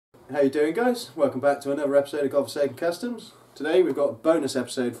How you doing, guys? Welcome back to another episode of Godforsaken Customs. Today we've got a bonus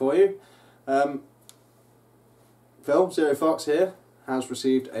episode for you. Phil, Zero Fox here, has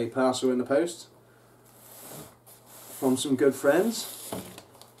received a parcel in the post from some good friends.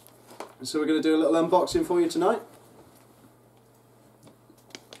 So we're going to do a little unboxing for you tonight.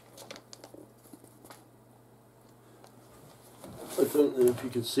 I don't know if you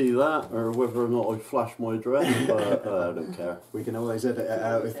can see that or whether or not I flashed my address, but I don't care. We can always edit it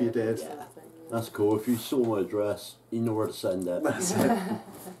out if you did. That's cool. If you saw my address, you know where to send it. That's it.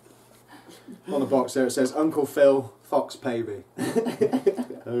 On the box there it says Uncle Phil, Fox Pavey.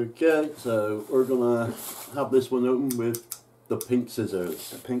 Okay, so we're going to have this one open with the pink scissors.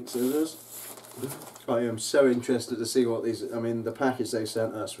 The pink scissors. I am so interested to see what these... I mean, the package they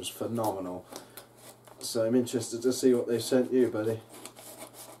sent us was phenomenal. So I'm interested to see what they sent you, buddy.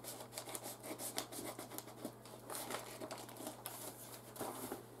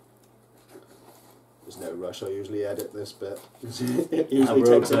 There's no rush, I usually edit this bit. It usually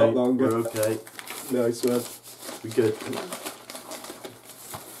takes a lot longer. We're okay. Nice one. We good.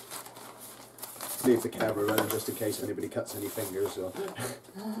 Leave the camera running just in case anybody cuts any fingers or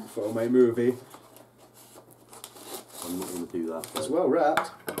for my movie. I'm not going to do that. It's well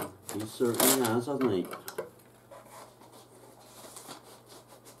wrapped. He certainly has, hasn't he?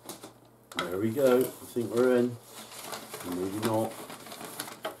 There we go. I think we're in. Maybe not.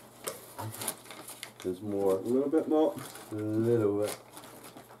 There's more. A little bit more. A little bit.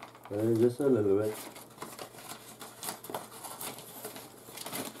 Just a little bit.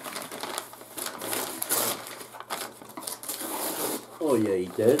 Oh yeah, he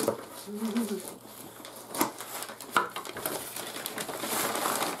did.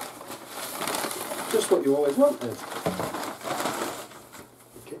 Just what you always wanted.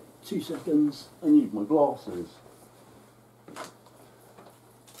 Okay, 2 seconds. I need my glasses.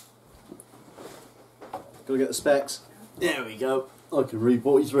 Gotta get the specs. There we go. I can read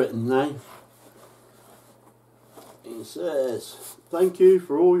what he's written now. It says, "Thank you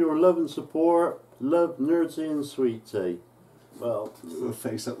for all your love and support. Love, Nerdzey and Sweet Tea." Well, We'll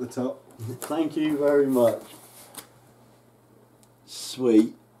face up the top. thank you very much.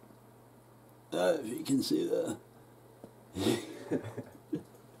 Sweet. If you can see that.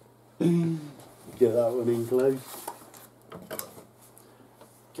 Get that one in close.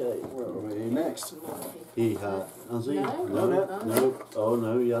 Okay, Where are we next? he has he? No. No. Oh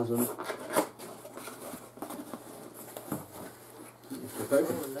no, he hasn't. Flip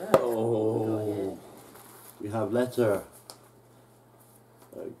open. Oh, we have letter.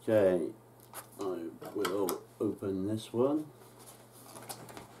 Okay, I will open this one.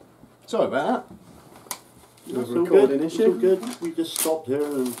 Sorry about that. That's Another all recording good. It's issue. all good. We just stopped here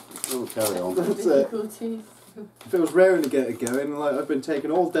and we'll carry on. That's it. Difficulties. Feels raring to get it going. Like I've been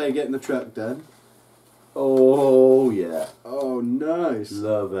taking all day getting the truck done. Oh yeah, Oh, nice.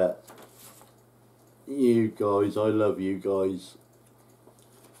 love it. You guys, I love you guys.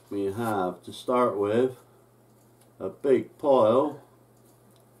 We have to start with a big pile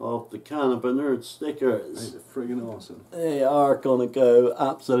of the Cannabis Nerd stickers. These are friggin' awesome. They are gonna go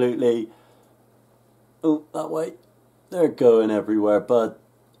absolutely. Oh, that way. They're going everywhere, bud.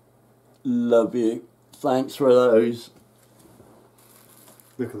 Love you. Thanks for those.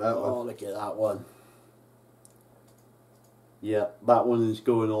 Look at that Oh, one. look at that one. Yeah, that one is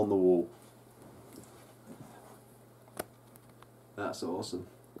going on the wall. That's awesome.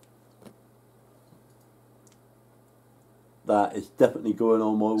 That is definitely going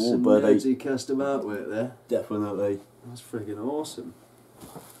on my wall, Some buddy. Nerdzey custom artwork there. Definitely. That's friggin' awesome.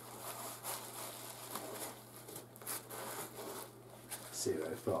 Zero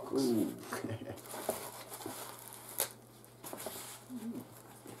Fox. Ooh.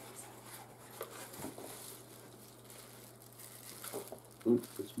 Ooh,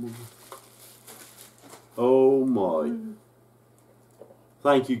 it's more. Oh my.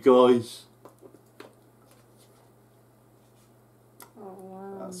 Thank you guys. Oh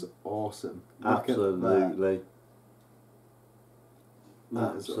wow. That's awesome. Look at that. Absolutely.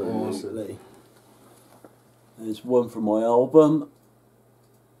 That is awesome. Absolutely. There's one from my album.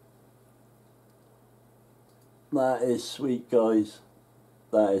 That is sweet, guys.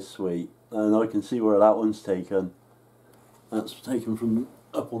 That is sweet. And I can see where that one's taken. That's taken from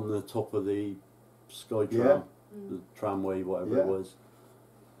up on the top of the sky tram, the tramway, whatever it was.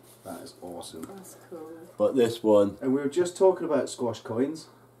 That is awesome. That's cool. But this one, And we were just talking about squash coins.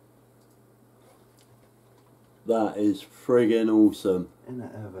 that is friggin' awesome. Isn't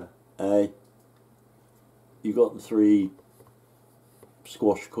it ever? Hey, you got the 3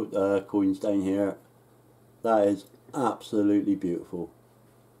 squash coins down here. That is absolutely beautiful.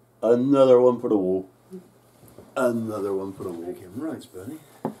 Another one for the wall. Another one for the wall. Making right, Bernie.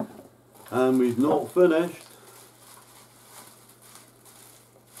 And we've not finished.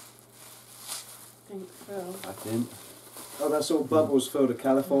 I think so. I think. Oh, that's all bubbles filled of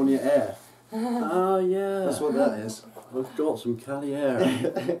California air. Oh yeah. That's what that is. I've got some Cali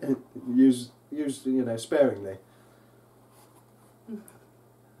air. use you know, sparingly.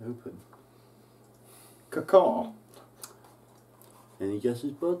 Open. Cacao. Any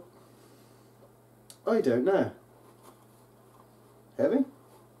guesses, bud? I don't know. Heavy?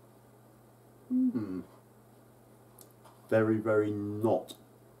 Very, very not.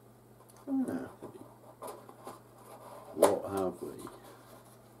 Oh. What have we?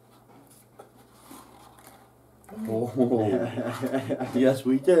 Oh, yes,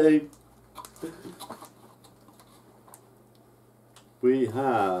 we do. We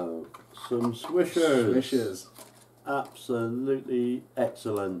have some swishers. Swishers. Absolutely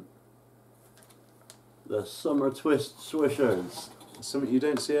excellent. The summer twist swishers. Something you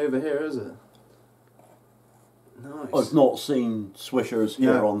don't see over here, is it? Nice. I've not seen swishers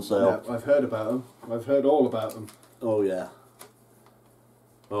here on sale. No, I've heard about them. I've heard all about them. Oh yeah.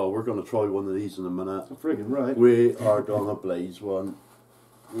 Oh, we're going to try one of these in a minute. Friggin' right. We are going to blaze one.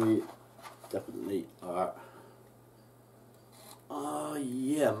 We definitely are. Oh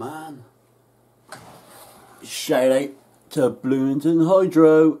yeah, man. Shout out to Bloomington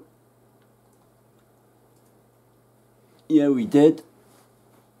Hydro. Yeah, we did.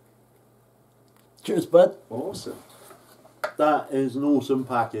 Cheers, bud. Awesome. That is an awesome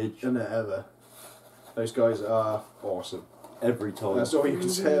package. Isn't it ever? Those guys are awesome. Every time. That's all you can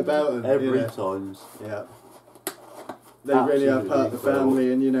say about them. Every time. Yeah. They really are part of the Absolutely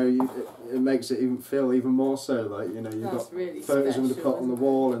family, and you know, it makes it even feel even more so. Like, you know, you've That's got really photos of them to special, put on the isn't it?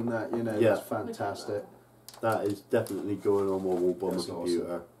 wall, and that, you know, Yeah. that's fantastic. That is definitely going on my wall by my That's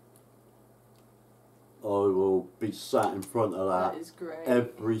computer. I will be sat in front of That that is great.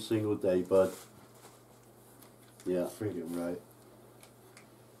 every single day, bud. Yeah. Friggin' right.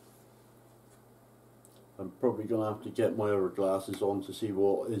 I'm probably going to have to get my other glasses on to see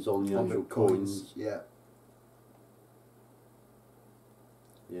what is on the On actual the coins. Yeah.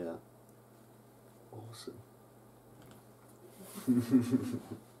 Yeah. Awesome.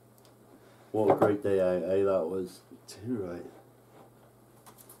 What a great day out, eh? That was. Too right.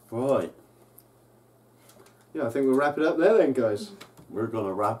 Right. Yeah, I think we'll wrap it up there then, guys. We're going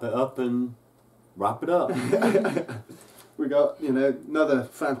to wrap it up and wrap it up. We got, you know, another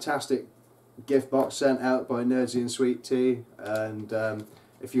fantastic gift box sent out by Nerdzey and Sweet Tea, and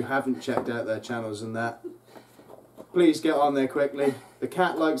if you haven't checked out their channels and that, please get on there quickly. The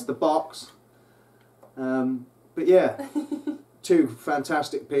cat likes the box, but yeah, two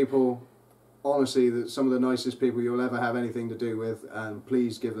fantastic people, honestly, some of the nicest people you'll ever have anything to do with, and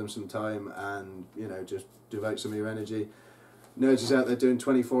please give them some time and, you know, just devote some of your energy. Nerdzey's out there doing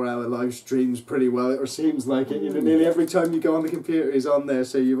 24-hour live streams pretty well, it seems like it. You know, nearly every time you go on the computer he's on there,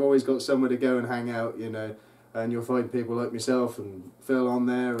 so you've always got somewhere to go and hang out, you know, and you'll find people like myself and Phil on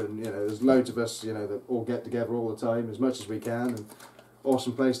there, and, you know, there's loads of us, you know, that all get together all the time as much as we can, and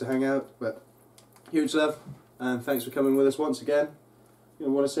awesome place to hang out. But huge love, and thanks for coming with us once again. You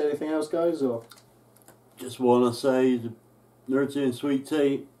want to say anything else, guys, or? Just want to say, the Nerdzey and Sweet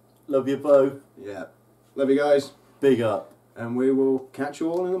Tea, love you both. Yeah. Love you guys. Big up. And we will catch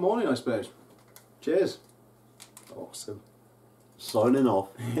you all in the morning, I suppose. Cheers. Awesome. Signing off.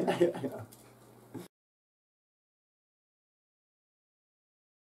 Yeah.